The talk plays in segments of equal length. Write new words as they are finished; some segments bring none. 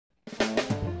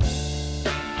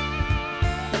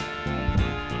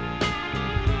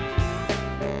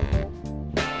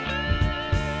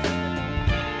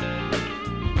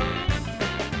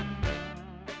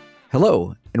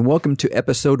Hello, and welcome to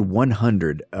episode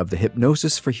 100 of the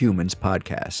Hypnosis for Humans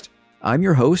podcast. I'm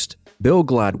your host, Bill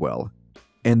Gladwell,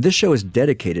 and this show is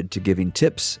dedicated to giving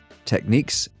tips,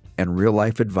 techniques, and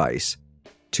real-life advice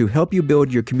to help you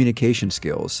build your communication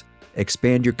skills,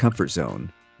 expand your comfort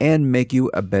zone, and make you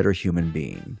a better human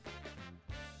being.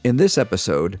 In this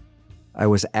episode, I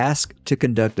was asked to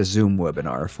conduct a Zoom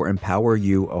webinar for Empower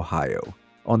You Ohio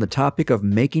on the topic of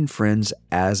making friends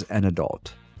as an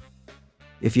adult.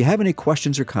 If you have any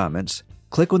questions or comments,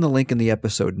 click on the link in the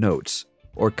episode notes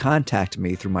or contact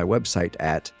me through my website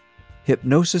at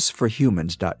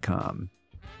hypnosisforhumans.com.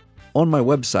 On my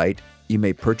website, you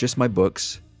may purchase my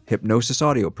books, hypnosis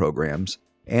audio programs,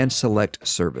 and select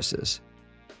services.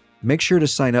 Make sure to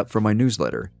sign up for my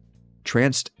newsletter,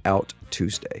 Tranced Out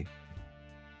Tuesday.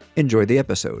 Enjoy the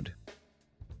episode.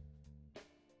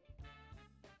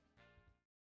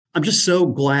 I'm just so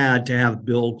glad to have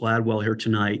Bill Gladwell here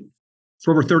tonight. For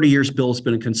over 30 years, Bill has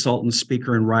been a consultant,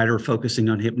 speaker, and writer focusing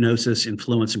on hypnosis,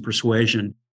 influence, and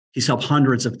persuasion. He's helped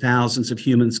hundreds of thousands of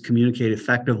humans communicate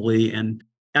effectively and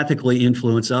ethically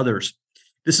influence others.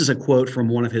 This is a quote from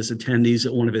one of his attendees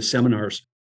at one of his seminars.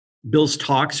 Bill's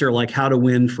talks are like how to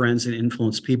win friends and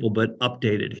influence people, but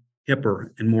updated,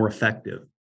 hipper, and more effective.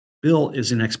 Bill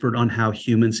is an expert on how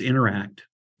humans interact.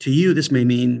 To you, this may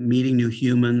mean meeting new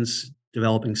humans,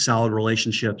 developing solid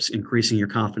relationships, increasing your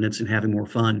confidence, and having more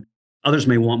fun. Others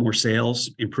may want more sales,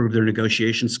 improve their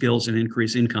negotiation skills, and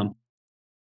increase income.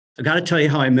 I got to tell you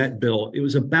how I met Bill. It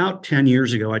was about 10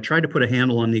 years ago. I tried to put a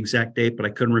handle on the exact date, but I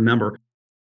couldn't remember.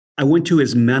 I went to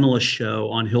his Mentalist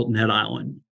show on Hilton Head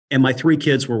Island, and my 3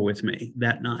 kids were with me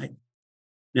that night.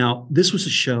 Now, this was a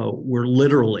show where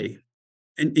literally,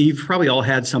 and you've probably all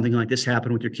had something like this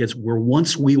happen with your kids, where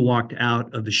once we walked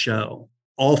out of the show,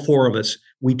 all 4 of us,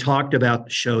 we talked about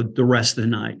the show the rest of the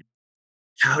night.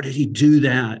 How did he do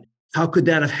that? How could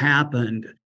that have happened?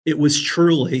 It was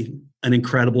truly an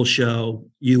incredible show.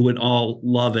 You would all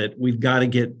love it. We've got to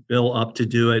get Bill up to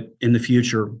do it in the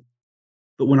future.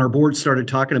 But when our board started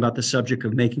talking about the subject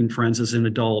of making friends as an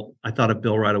adult, I thought of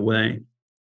Bill right away.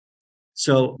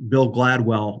 So, Bill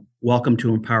Gladwell, welcome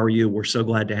to Empower You. We're so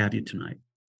glad to have you tonight.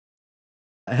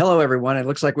 Hello, everyone. It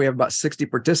looks like we have about 60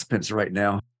 participants right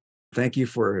now. Thank you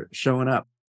for showing up.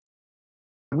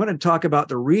 I'm going to talk about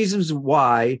the reasons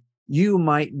why you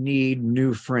might need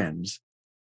new friends.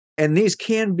 And these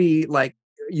can be like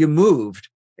you moved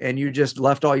and you just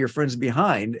left all your friends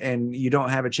behind and you don't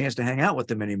have a chance to hang out with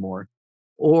them anymore.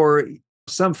 Or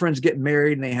some friends get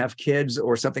married and they have kids,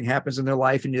 or something happens in their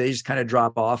life and they just kind of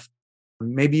drop off.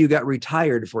 Maybe you got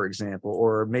retired, for example,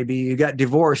 or maybe you got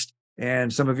divorced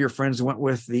and some of your friends went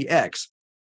with the ex,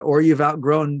 or you've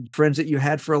outgrown friends that you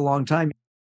had for a long time.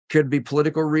 Could be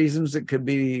political reasons. It could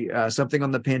be something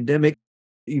on the pandemic.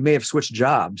 You may have switched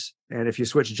jobs. And if you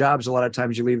switch jobs, a lot of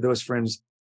times you leave those friends.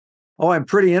 Oh, I'm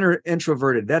pretty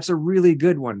introverted. That's a really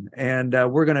good one. And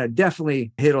we're going to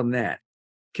definitely hit on that.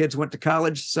 Kids went to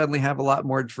college, suddenly have a lot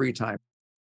more free time.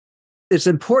 It's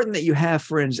important that you have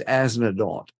friends as an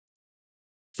adult.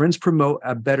 Friends promote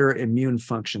a better immune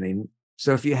functioning.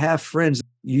 So if you have friends,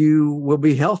 you will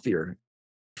be healthier.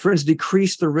 Friends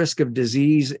decrease the risk of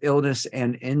disease, illness,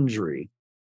 and injury.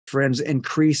 Friends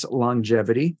increase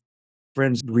longevity.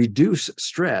 Friends reduce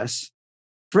stress.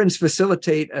 Friends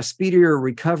facilitate a speedier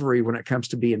recovery when it comes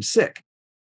to being sick.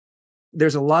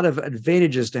 There's a lot of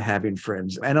advantages to having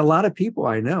friends. And a lot of people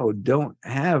I know don't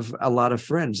have a lot of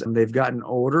friends, and they've gotten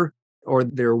older, or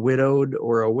they're widowed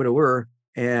or a widower,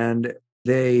 and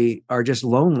they are just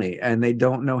lonely and they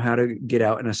don't know how to get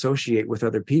out and associate with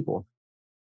other people.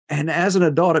 And as an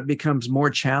adult, it becomes more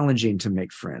challenging to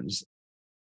make friends.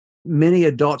 Many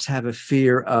adults have a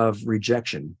fear of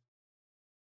rejection.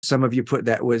 Some of you put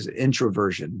that was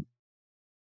introversion.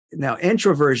 Now,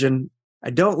 introversion,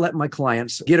 I don't let my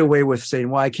clients get away with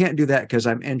saying, well, I can't do that because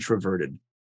I'm introverted.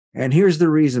 And here's the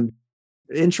reason.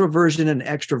 Introversion and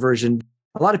extroversion,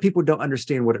 a lot of people don't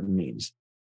understand what it means.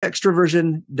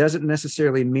 Extroversion doesn't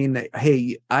necessarily mean that,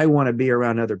 hey, I want to be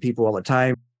around other people all the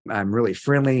time. I'm really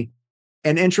friendly.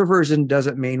 And introversion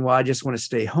doesn't mean, well, I just want to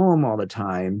stay home all the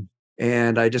time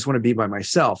and I just want to be by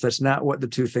myself. That's not what the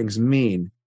two things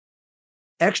mean.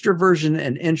 Extroversion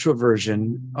and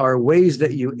introversion are ways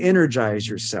that you energize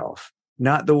yourself,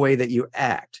 not the way that you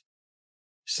act.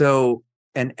 So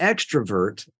an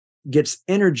extrovert gets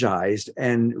energized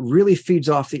and really feeds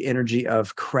off the energy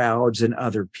of crowds and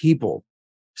other people.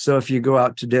 So if you go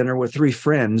out to dinner with 3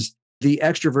 friends, the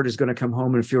extrovert is going to come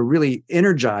home and feel really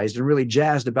energized and really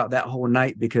jazzed about that whole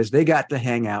night because they got to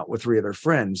hang out with 3 of their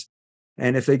friends.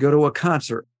 And if they go to a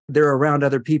concert, they're around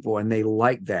other people and they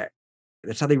like that.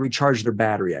 That's how they recharge their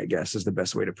battery, I guess, is the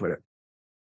best way to put it.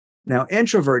 Now,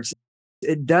 introverts,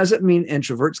 it doesn't mean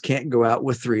introverts can't go out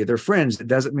with three of their friends. It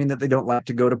doesn't mean that they don't like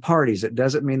to go to parties. It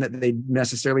doesn't mean that they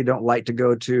necessarily don't like to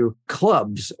go to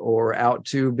clubs or out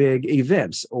to big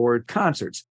events or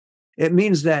concerts. It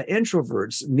means that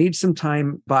introverts need some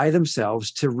time by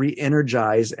themselves to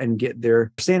re-energize and get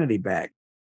their sanity back.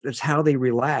 That's how they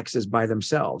relax, is by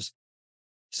themselves.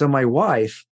 So my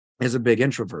wife is a big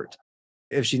introvert.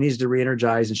 If she needs to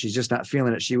re-energize and she's just not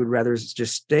feeling it, she would rather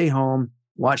just stay home,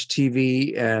 watch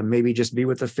TV, and maybe just be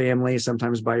with the family,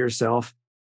 sometimes by herself.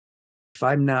 If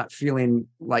I'm not feeling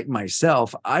like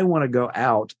myself, I want to go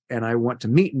out and I want to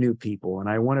meet new people and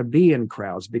I want to be in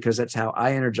crowds because that's how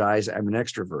I energize. I'm an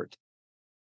extrovert.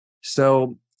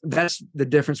 So that's the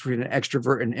difference between an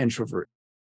extrovert and introvert.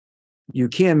 You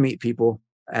can meet people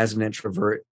as an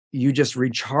introvert. You just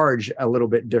recharge a little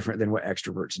bit different than what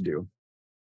extroverts do.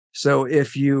 So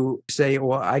if you say,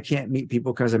 well, I can't meet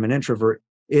people because I'm an introvert,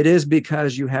 it is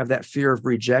because you have that fear of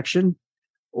rejection,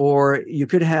 or you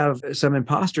could have some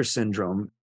imposter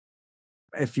syndrome.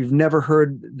 If you've never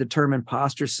heard the term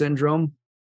imposter syndrome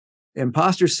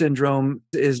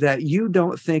is that you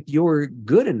don't think you're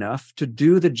good enough to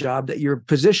do the job that you're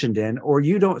positioned in, or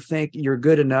you don't think you're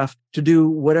good enough to do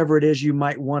whatever it is you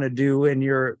might want to do in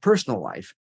your personal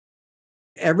life.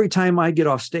 Every time I get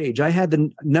off stage, I had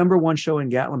the number one show in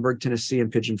Gatlinburg, Tennessee,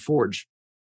 in Pigeon Forge.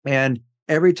 And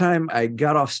every time I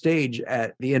got off stage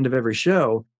at the end of every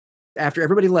show, after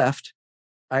everybody left,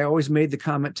 I always made the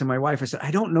comment to my wife. I said,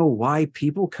 I don't know why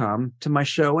people come to my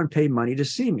show and pay money to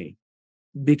see me,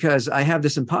 because I have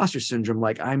this imposter syndrome.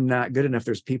 Like, I'm not good enough.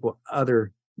 There's people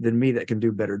other than me that can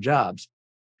do better jobs.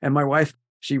 And my wife,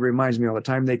 she reminds me all the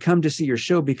time, they come to see your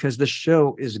show because the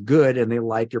show is good and they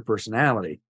like your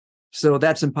personality. So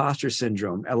that's imposter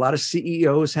syndrome. A lot of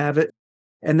CEOs have it.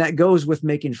 And that goes with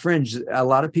making friends. A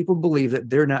lot of people believe that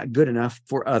they're not good enough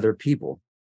for other people.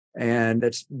 And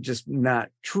that's just not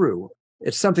true.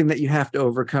 It's something that you have to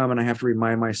overcome. And I have to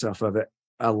remind myself of it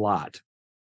a lot.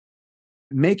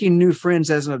 Making new friends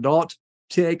as an adult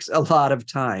takes a lot of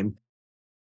time.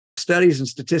 Studies and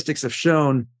statistics have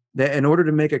shown that in order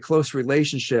to make a close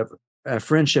relationship, a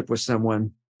friendship with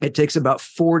someone, it takes about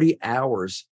 40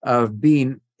 hours of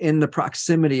being in the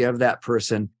proximity of that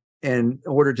person in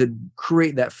order to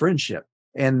create that friendship.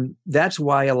 And that's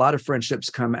why a lot of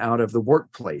friendships come out of the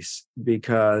workplace,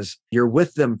 because you're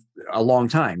with them a long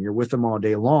time. You're with them all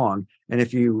day long. And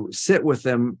if you sit with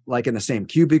them like in the same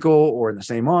cubicle or in the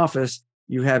same office,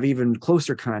 you have even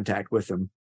closer contact with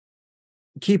them.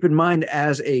 Keep in mind,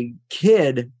 as a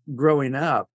kid growing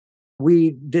up,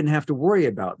 we didn't have to worry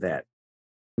about that.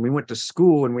 We went to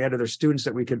school and we had other students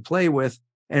that we could play with,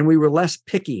 and we were less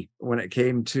picky when it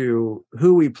came to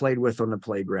who we played with on the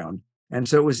playground. And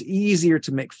so it was easier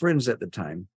to make friends at the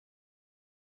time.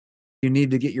 You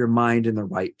need to get your mind in the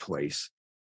right place.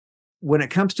 When it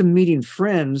comes to meeting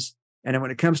friends, and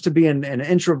when it comes to being an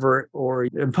introvert or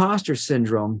imposter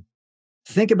syndrome,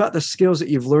 think about the skills that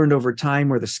you've learned over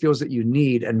time or the skills that you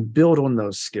need and build on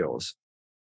those skills.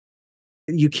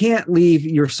 You can't leave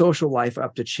your social life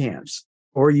up to chance,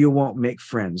 or you won't make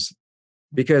friends.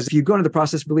 Because if you go into the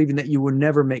process believing that you will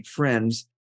never make friends,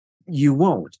 you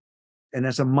won't. And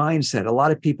that's a mindset. A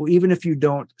lot of people, even if you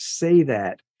don't say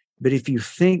that, but if you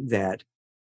think that,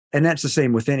 and that's the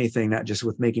same with anything, not just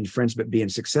with making friends, but being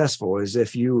successful, is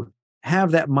if you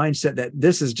have that mindset that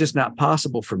this is just not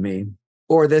possible for me,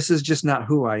 or this is just not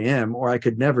who I am, or I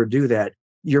could never do that,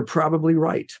 you're probably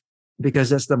right, because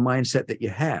that's the mindset that you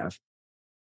have.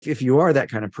 If you are that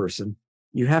kind of person,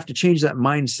 you have to change that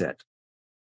mindset.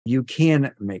 You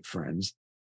can make friends.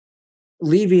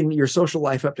 Leaving your social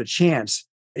life up to chance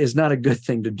is not a good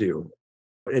thing to do.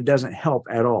 It doesn't help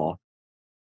at all.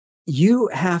 You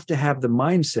have to have the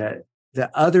mindset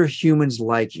that other humans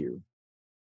like you.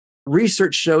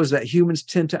 Research shows that humans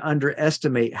tend to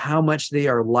underestimate how much they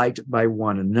are liked by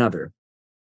one another.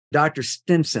 Dr.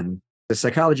 Stinson, the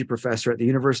psychology professor at the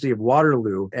University of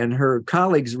Waterloo, and her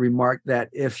colleagues remarked that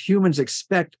if humans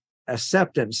expect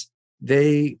acceptance,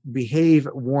 they behave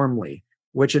warmly,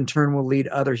 which in turn will lead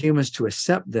other humans to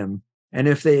accept them. And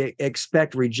if they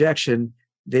expect rejection,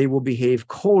 they will behave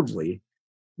coldly,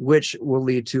 which will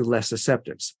lead to less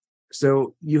acceptance.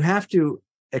 So you have to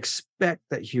expect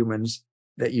that humans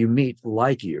that you meet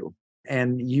like you,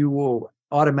 and you will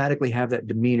automatically have that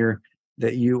demeanor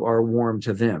that you are warm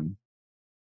to them.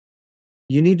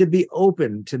 You need to be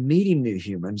open to meeting new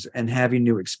humans and having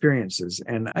new experiences.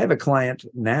 And I have a client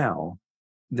now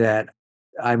that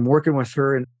I'm working with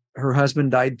her, and her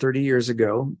husband died 30 years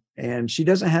ago, and she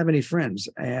doesn't have any friends,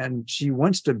 and she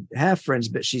wants to have friends,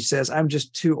 but she says, I'm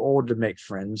just too old to make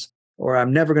friends, or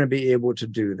I'm never going to be able to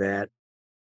do that.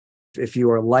 If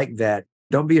you are like that,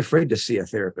 don't be afraid to see a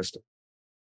therapist.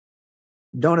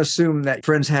 Don't assume that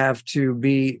friends have to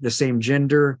be the same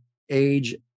gender,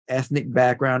 age, ethnic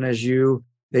background as you.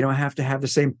 They don't have to have the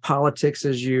same politics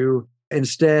as you.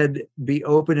 Instead, be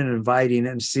open and inviting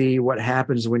and see what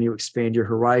happens when you expand your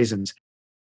horizons.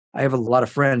 I have a lot of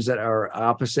friends that are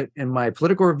opposite in my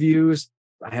political views.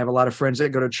 I have a lot of friends that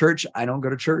go to church. I don't go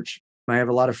to church. I have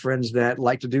a lot of friends that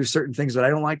like to do certain things that I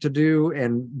don't like to do.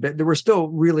 But we're still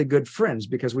really good friends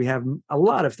because we have a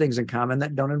lot of things in common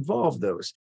that don't involve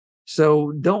those.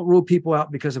 So don't rule people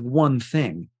out because of one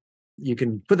thing. You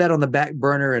can put that on the back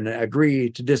burner and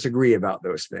agree to disagree about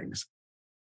those things.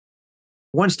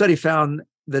 One study found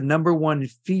the number one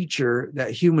feature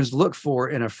that humans look for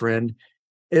in a friend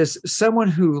is someone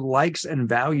who likes and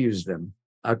values them,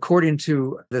 according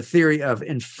to the theory of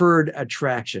inferred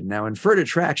attraction. Now, inferred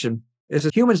attraction is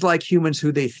that humans like humans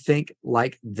who they think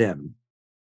like them.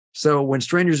 So when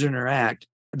strangers interact,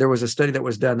 there was a study that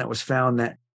was done that was found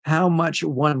that how much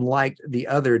one liked the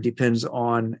other depends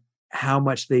on how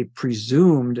much they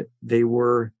presumed they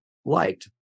were liked.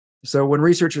 So when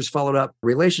researchers followed up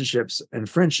relationships and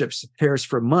friendships pairs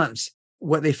for months,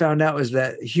 what they found out is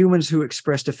that humans who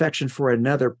expressed affection for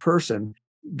another person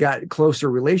got closer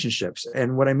relationships.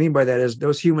 And what I mean by that is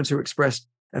those humans who expressed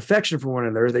affection for one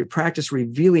another, they practiced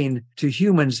revealing to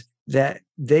humans that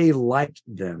they liked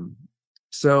them.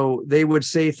 So they would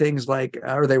say things like,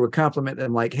 or they would compliment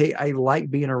them like, hey, I like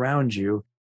being around you.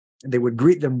 They would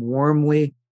greet them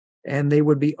warmly and they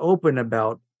would be open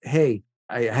about, hey,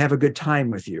 I have a good time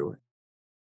with you.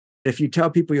 If you tell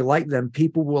people you like them,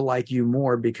 people will like you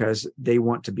more because they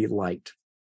want to be liked.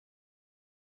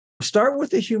 Start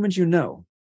with the humans you know.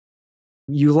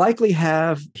 You likely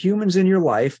have humans in your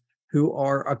life who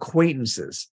are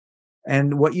acquaintances.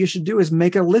 And what you should do is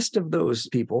make a list of those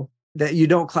people that you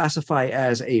don't classify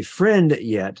as a friend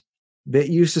yet, but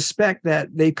you suspect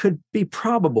that they could be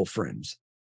probable friends.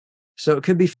 So it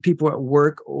could be people at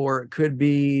work, or it could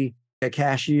be a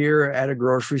cashier at a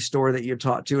grocery store that you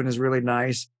talk to and is really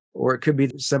nice, or it could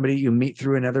be somebody you meet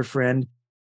through another friend.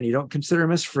 You don't consider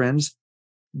them as friends,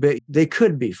 but they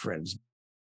could be friends.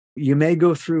 You may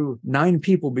go through 9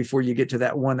 people before you get to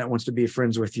that one that wants to be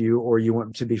friends with you, or you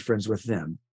want to be friends with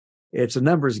them. It's a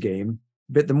numbers game,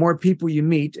 but the more people you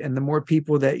meet and the more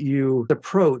people that you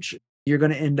approach, you're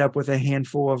going to end up with a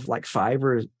handful of like 5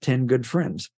 or 10 good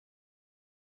friends.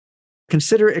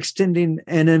 Consider extending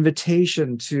an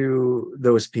invitation to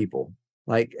those people.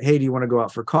 Like, hey, do you want to go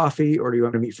out for coffee or do you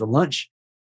want to meet for lunch?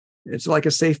 It's like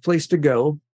a safe place to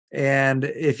go. And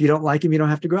if you don't like them, you don't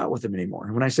have to go out with them anymore.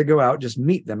 When I say go out, just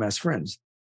meet them as friends.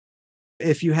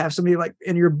 If you have somebody like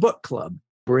in your book club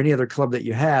or any other club that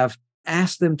you have,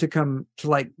 ask them to come to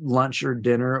like lunch or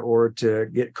dinner or to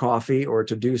get coffee or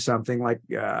to do something like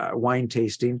wine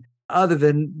tasting other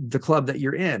than the club that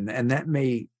you're in. And that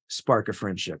may spark a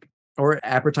friendship, or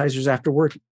appetizers after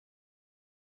work.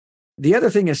 The other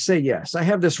thing is say yes. I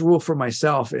have this rule for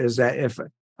myself is that if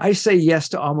I say yes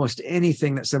to almost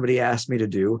anything that somebody asks me to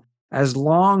do, as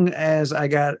long as I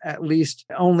got at least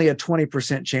only a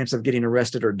 20% chance of getting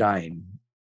arrested or dying.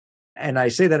 And I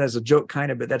say that as a joke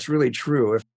kind of, but that's really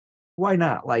true. Why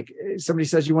not? Like somebody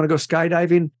says, you want to go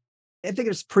skydiving? I think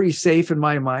it's pretty safe in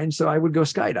my mind. So I would go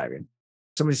skydiving.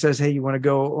 Somebody says, hey, you want to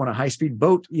go on a high-speed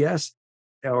boat? Yes.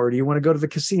 Or do you want to go to the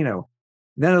casino?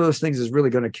 None of those things is really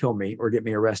going to kill me or get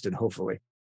me arrested, hopefully.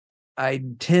 I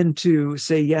tend to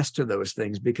say yes to those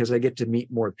things because I get to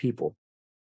meet more people.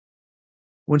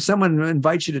 When someone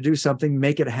invites you to do something,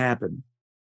 make it happen.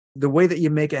 The way that you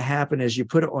make it happen is you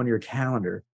put it on your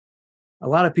calendar. A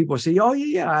lot of people say, oh,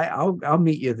 yeah, I'll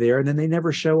meet you there. And then they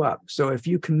never show up. So if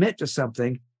you commit to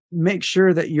something, make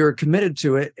sure that you're committed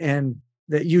to it and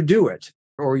that you do it,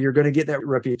 or you're going to get that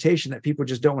reputation that people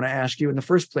just don't want to ask you in the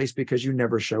first place because you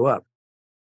never show up.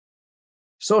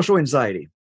 Social anxiety,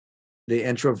 the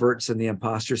introverts and the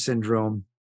imposter syndrome.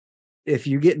 If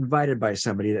you get invited by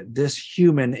somebody that this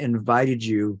human invited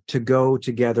you to go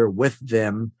together with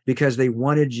them because they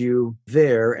wanted you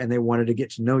there and they wanted to get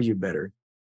to know you better.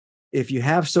 If you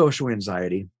have social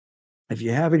anxiety, if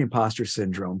you have an imposter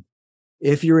syndrome,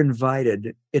 if you're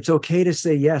invited, it's okay to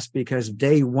say yes because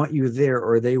they want you there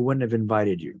or they wouldn't have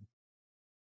invited you.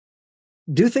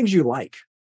 Do things you like.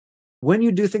 When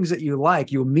you do things that you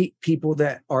like, you'll meet people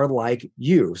that are like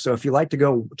you. So if you like to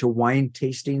go to wine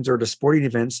tastings or to sporting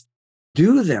events,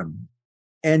 do them.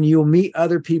 And you'll meet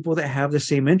other people that have the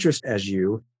same interest as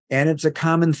you. And it's a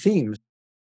common theme.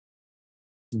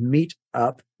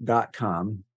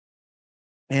 Meetup.com.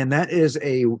 And that is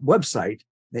a website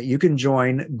that you can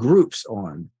join groups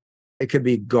on. It could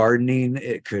be gardening,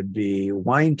 it could be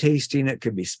wine tasting, it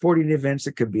could be sporting events,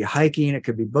 it could be hiking, it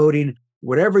could be boating,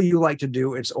 whatever you like to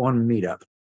do, it's on Meetup.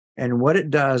 And what it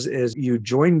does is you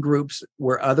join groups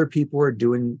where other people are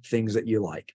doing things that you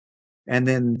like. And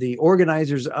then the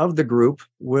organizers of the group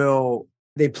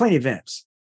they plan events.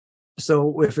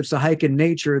 So if it's a hike in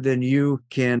nature, then you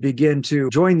can begin to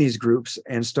join these groups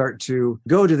and start to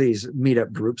go to these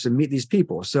meetup groups and meet these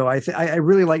people. So I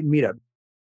really like Meetup.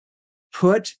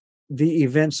 Put the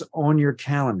events on your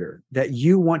calendar that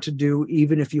you want to do,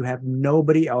 even if you have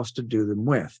nobody else to do them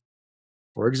with.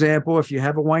 For example, if you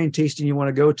have a wine tasting you want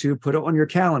to go to, put it on your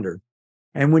calendar.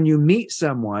 And when you meet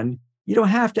someone, you don't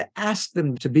have to ask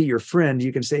them to be your friend.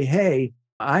 You can say, hey,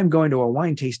 I'm going to a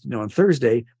wine tasting on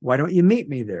Thursday. Why don't you meet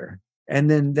me there? And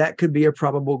then that could be a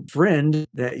probable friend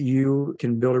that you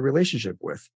can build a relationship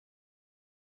with.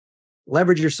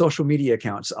 Leverage your social media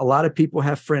accounts. A lot of people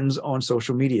have friends on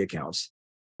social media accounts.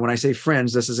 When I say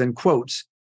friends, this is in quotes.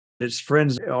 It's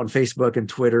friends on Facebook and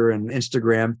Twitter and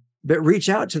Instagram. But reach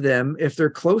out to them if they're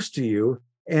close to you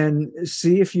and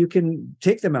see if you can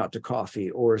take them out to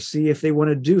coffee or see if they want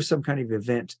to do some kind of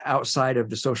event outside of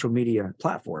the social media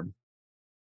platform.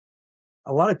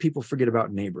 A lot of people forget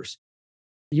about neighbors.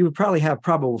 You would probably have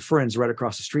probable friends right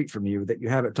across the street from you that you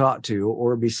haven't talked to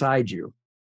or beside you.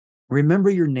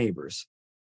 Remember your neighbors.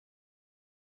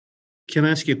 Can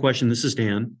I ask you a question? This is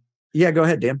Dan. Yeah, go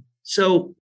ahead, Dan.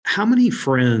 So how many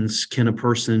friends can a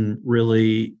person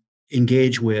really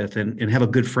engage with and have a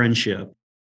good friendship?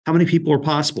 How many people are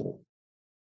possible?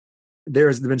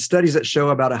 There's been studies that show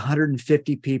about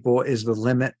 150 people is the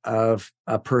limit of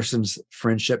a person's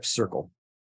friendship circle.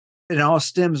 It all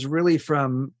stems really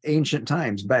from ancient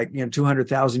times, back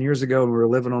 200,000 years ago, when we were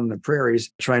living on the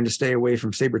prairies, trying to stay away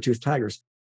from saber-toothed tigers.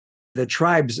 The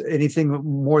tribes, anything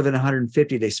more than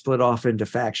 150, they split off into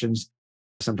factions.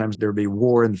 Sometimes there would be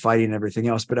war and fighting and everything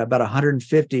else, but about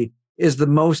 150 is the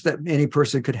most that any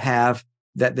person could have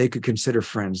that they could consider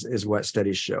friends, is what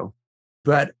studies show.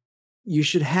 But you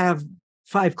should have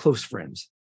 5 close friends.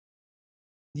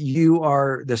 You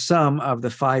are the sum of the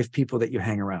 5 people that you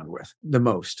hang around with the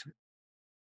most.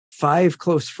 5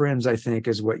 close friends, I think,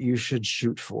 is what you should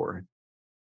shoot for.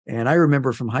 And I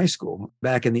remember from high school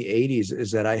back in the 80s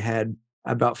is that I had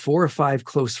about 4 or 5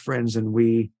 close friends, and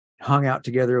we hung out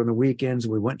together on the weekends.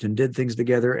 We went and did things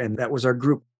together, and that was our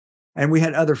group. And we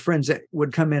had other friends that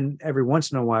would come in every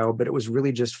once in a while, but it was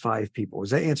really just 5 people.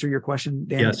 Does that answer your question,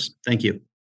 Dan? Yes, thank you.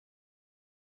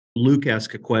 Luke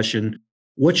asked a question.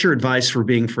 What's your advice for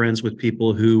being friends with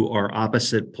people who are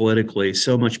opposite politically?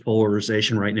 So much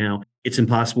polarization right now. It's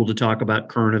impossible to talk about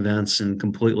current events and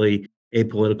completely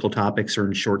apolitical topics are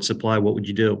in short supply. What would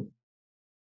you do?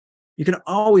 You can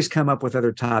always come up with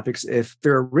other topics if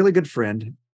they're a really good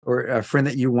friend or a friend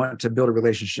that you want to build a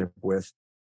relationship with.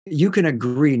 You can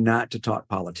agree not to talk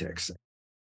politics.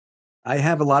 I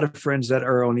have a lot of friends that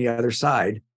are on the other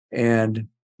side, and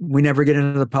we never get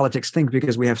into the politics thing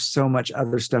because we have so much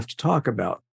other stuff to talk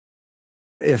about.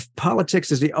 If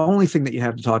politics is the only thing that you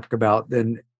have to talk about,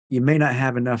 then you may not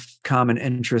have enough common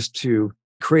interest to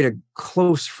create a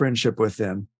close friendship with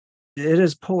them. It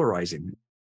is polarizing.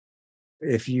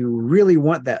 If you really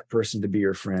want that person to be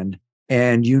your friend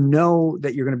and you know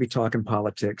that you're going to be talking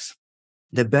politics,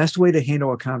 the best way to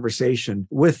handle a conversation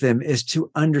with them is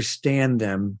to understand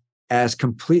them as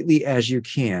completely as you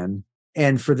can,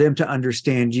 and for them to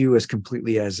understand you as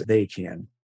completely as they can.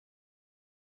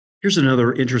 Here's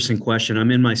another interesting question.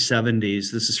 I'm in my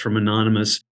 70s. This is from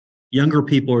Anonymous. Younger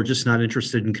people are just not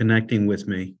interested in connecting with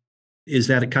me. Is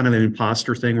that a kind of an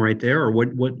imposter thing right there? Or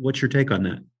what's your take on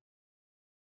that?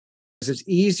 It's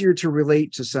easier to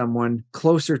relate to someone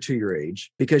closer to your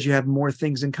age because you have more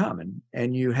things in common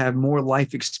and you have more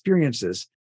life experiences.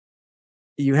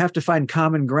 You have to find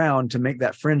common ground to make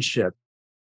that friendship.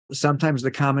 Sometimes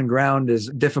the common ground is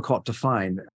difficult to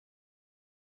find.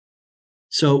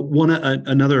 So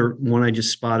another one I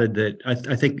just spotted that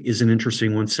I think is an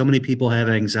interesting one. So many people have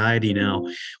anxiety now.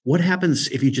 What happens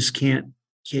if you just can't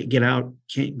get out,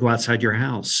 can't go outside your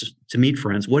house to meet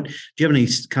friends? Do you have any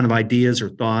kind of ideas or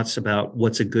thoughts about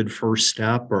what's a good first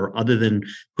step, or other than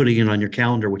putting it on your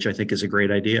calendar, which I think is a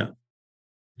great idea?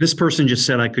 This person just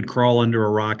said I could crawl under a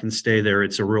rock and stay there.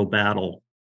 It's a real battle.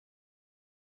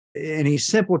 Any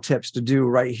simple tips to do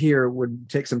right here would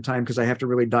take some time because I have to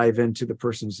really dive into the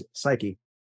person's psyche.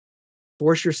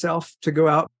 Force yourself to go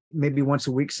out maybe once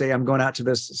a week. Say, I'm going out to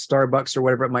this Starbucks or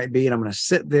whatever it might be, and I'm going to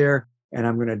sit there and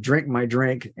I'm going to drink my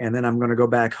drink, and then I'm going to go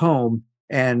back home.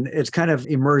 And it's kind of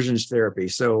immersion therapy.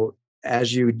 So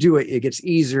as you do it, it gets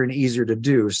easier and easier to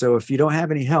do. So if you don't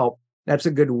have any help, that's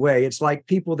a good way. It's like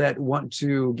people that want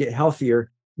to get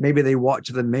healthier. Maybe they walk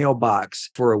to the mailbox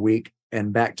for a week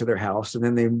and back to their house, and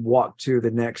then they walk to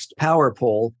the next power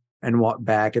pole and walk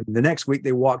back. And the next week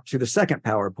they walk to the second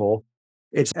power pole.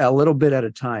 It's a little bit at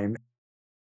a time.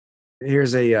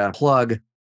 Here's a plug.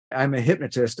 I'm a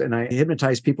hypnotist and I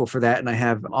hypnotize people for that. And I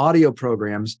have audio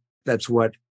programs. That's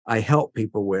what I help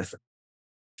people with.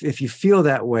 If you feel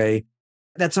that way,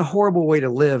 that's a horrible way to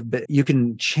live, but you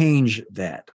can change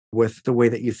that with the way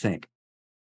that you think.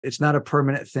 It's not a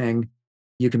permanent thing.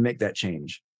 You can make that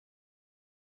change.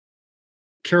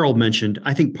 Carol mentioned,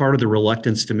 I think part of the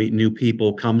reluctance to meet new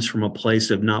people comes from a place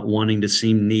of not wanting to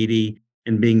seem needy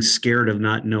and being scared of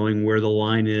not knowing where the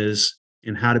line is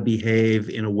and how to behave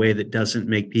in a way that doesn't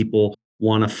make people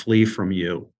want to flee from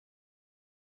you.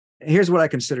 Here's what I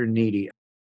consider needy.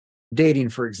 Dating,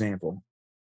 for example.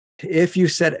 If you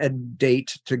set a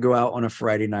date to go out on a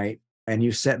Friday night and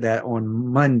you set that on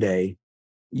Monday,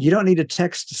 you don't need to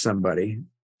text somebody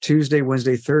Tuesday,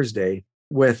 Wednesday, Thursday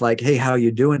with like, hey, how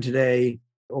you doing today?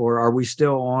 Or are we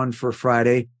still on for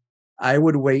Friday? I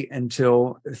would wait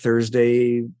until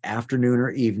Thursday afternoon or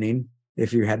evening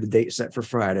if you had the date set for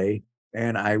Friday,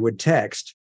 and I would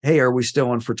text, hey, are we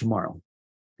still on for tomorrow?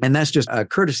 And that's just a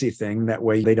courtesy thing. That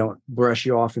way they don't brush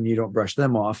you off and you don't brush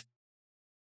them off.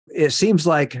 It seems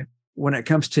like when it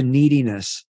comes to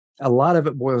neediness, a lot of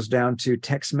it boils down to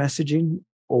text messaging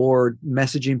or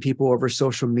messaging people over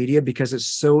social media because it's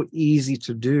so easy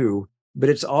to do. But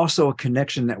it's also a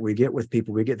connection that we get with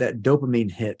people. We get that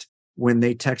dopamine hit when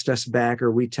they text us back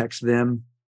or we text them.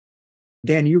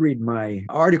 Dan, you read my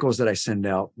articles that I send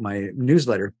out, my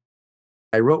newsletter.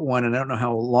 I wrote one, and I don't know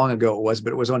how long ago it was,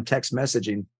 but it was on text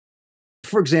messaging.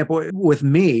 For example, with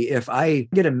me, if I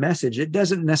get a message, it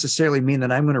doesn't necessarily mean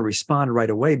that I'm going to respond right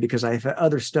away because I have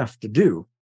other stuff to do.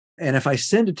 And if I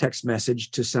send a text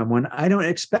message to someone, I don't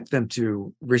expect them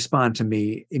to respond to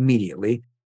me immediately.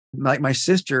 Like my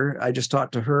sister, I just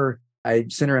talked to her. I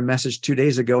sent her a message 2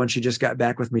 days ago and she just got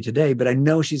back with me today, but I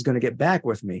know she's going to get back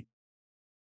with me.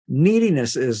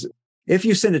 Neediness is if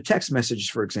you send a text message,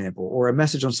 for example, or a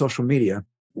message on social media,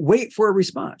 wait for a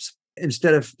response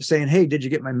instead of saying, hey, did you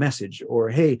get my message? Or,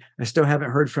 hey, I still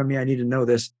haven't heard from you. I need to know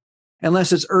this.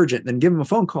 Unless it's urgent, then give them a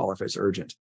phone call if it's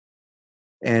urgent.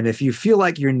 And if you feel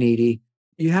like you're needy,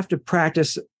 you have to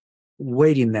practice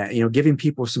waiting that, giving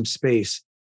people some space.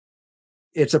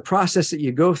 It's a process that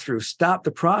you go through. Stop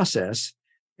the process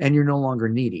and you're no longer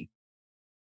needy.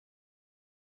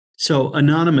 So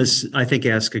Anonymous, I think,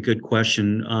 asked a good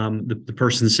question. The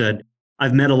person said,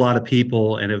 I've met a lot of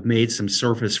people and have made some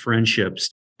surface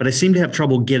friendships, but I seem to have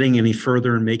trouble getting any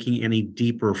further and making any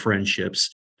deeper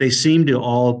friendships. They seem to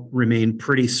all remain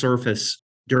pretty surface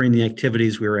during the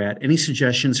activities we were at. Any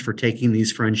suggestions for taking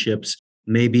these friendships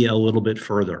maybe a little bit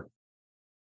further?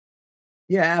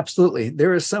 Yeah, absolutely.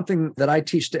 There is something that I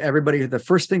teach to everybody. The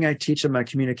first thing I teach in my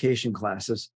communication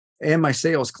classes and my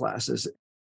sales classes,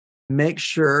 make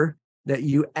sure that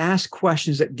you ask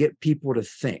questions that get people to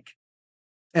think.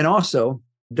 And also,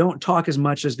 don't talk as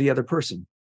much as the other person.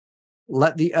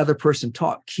 Let the other person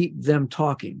talk. Keep them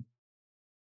talking.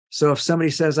 So if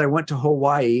somebody says, I went to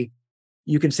Hawaii,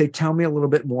 you can say, tell me a little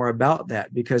bit more about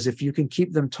that. Because if you can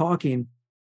keep them talking,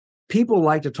 people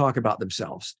like to talk about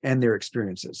themselves and their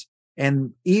experiences.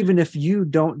 And even if you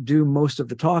don't do most of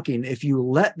the talking, if you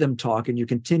let them talk and you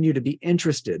continue to be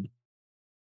interested,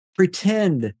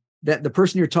 pretend that the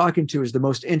person you're talking to is the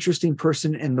most interesting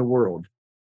person in the world.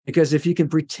 Because if you can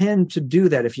pretend to do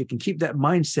that, if you can keep that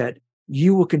mindset,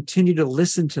 you will continue to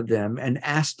listen to them and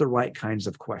ask the right kinds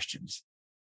of questions.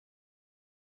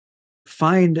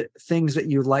 Find things that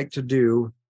you like to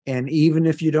do. And even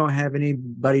if you don't have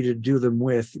anybody to do them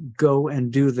with, go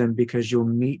and do them because you'll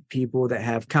meet people that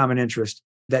have common interest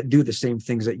that do the same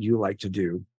things that you like to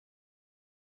do.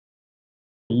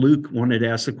 Luke wanted to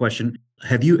ask the question,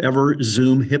 have you ever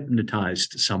Zoom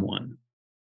hypnotized someone?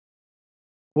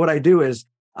 What I do is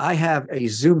I have a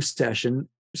Zoom session,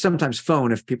 sometimes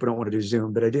phone if people don't want to do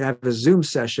Zoom, but I do have a Zoom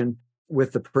session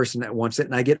with the person that wants it.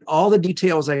 And I get all the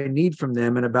details I need from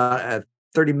them in about a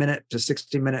 30-minute to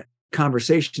 60-minute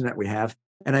conversation that we have.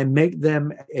 And I make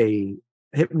them a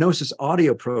hypnosis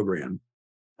audio program.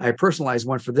 I personalize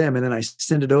one for them, and then I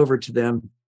send it over to them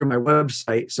through my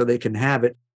website so they can have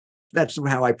it. That's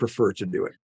how I prefer to do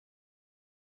it.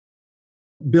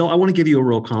 Bill, I want to give you a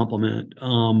real compliment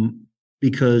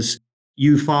because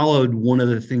you followed one of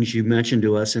the things you mentioned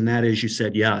to us, and that is you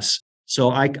said yes.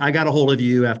 So I got a hold of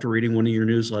you after reading one of your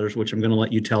newsletters, which I'm going to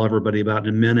let you tell everybody about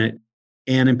in a minute.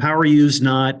 And Empower You is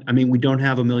not, we don't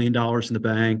have $1 million in the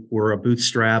bank. We're a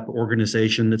bootstrap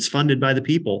organization that's funded by the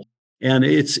people. And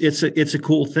it's a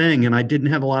cool thing. And I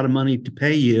didn't have a lot of money to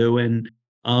pay you. And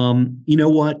You know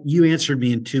what? You answered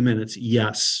me in 2 minutes.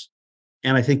 Yes.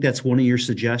 And I think that's one of your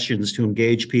suggestions, to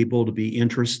engage people, to be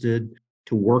interested,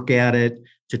 to work at it,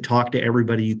 to talk to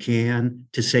everybody you can,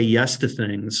 to say yes to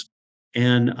things.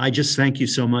 And I just thank you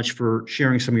so much for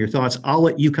sharing some of your thoughts. I'll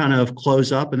let you kind of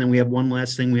close up, and then we have one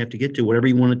last thing we have to get to. Whatever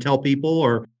you want to tell people,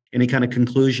 or any kind of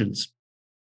conclusions.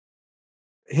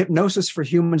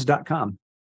 Hypnosisforhumans.com.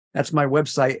 That's my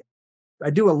website.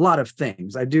 I do a lot of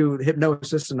things. I do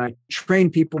hypnosis and I train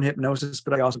people in hypnosis,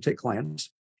 but I also take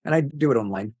clients and I do it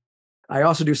online. I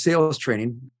also do sales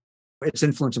training. It's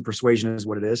influence and persuasion is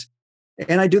what it is.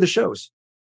 And I do the shows.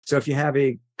 So if you have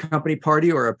a company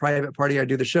party or a private party, I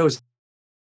do the shows.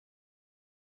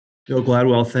 Bill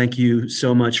Gladwell, thank you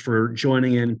so much for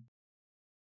joining in.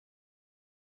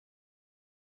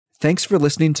 Thanks for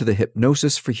listening to the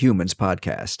Hypnosis for Humans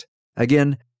podcast.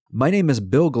 Again, my name is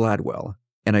Bill Gladwell,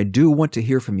 and I do want to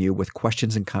hear from you with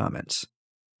questions and comments.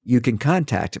 You can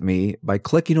contact me by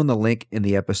clicking on the link in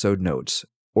the episode notes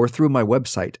or through my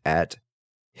website at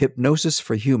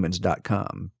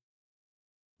hypnosisforhumans.com.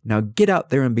 Now get out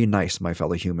there and be nice, my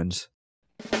fellow humans.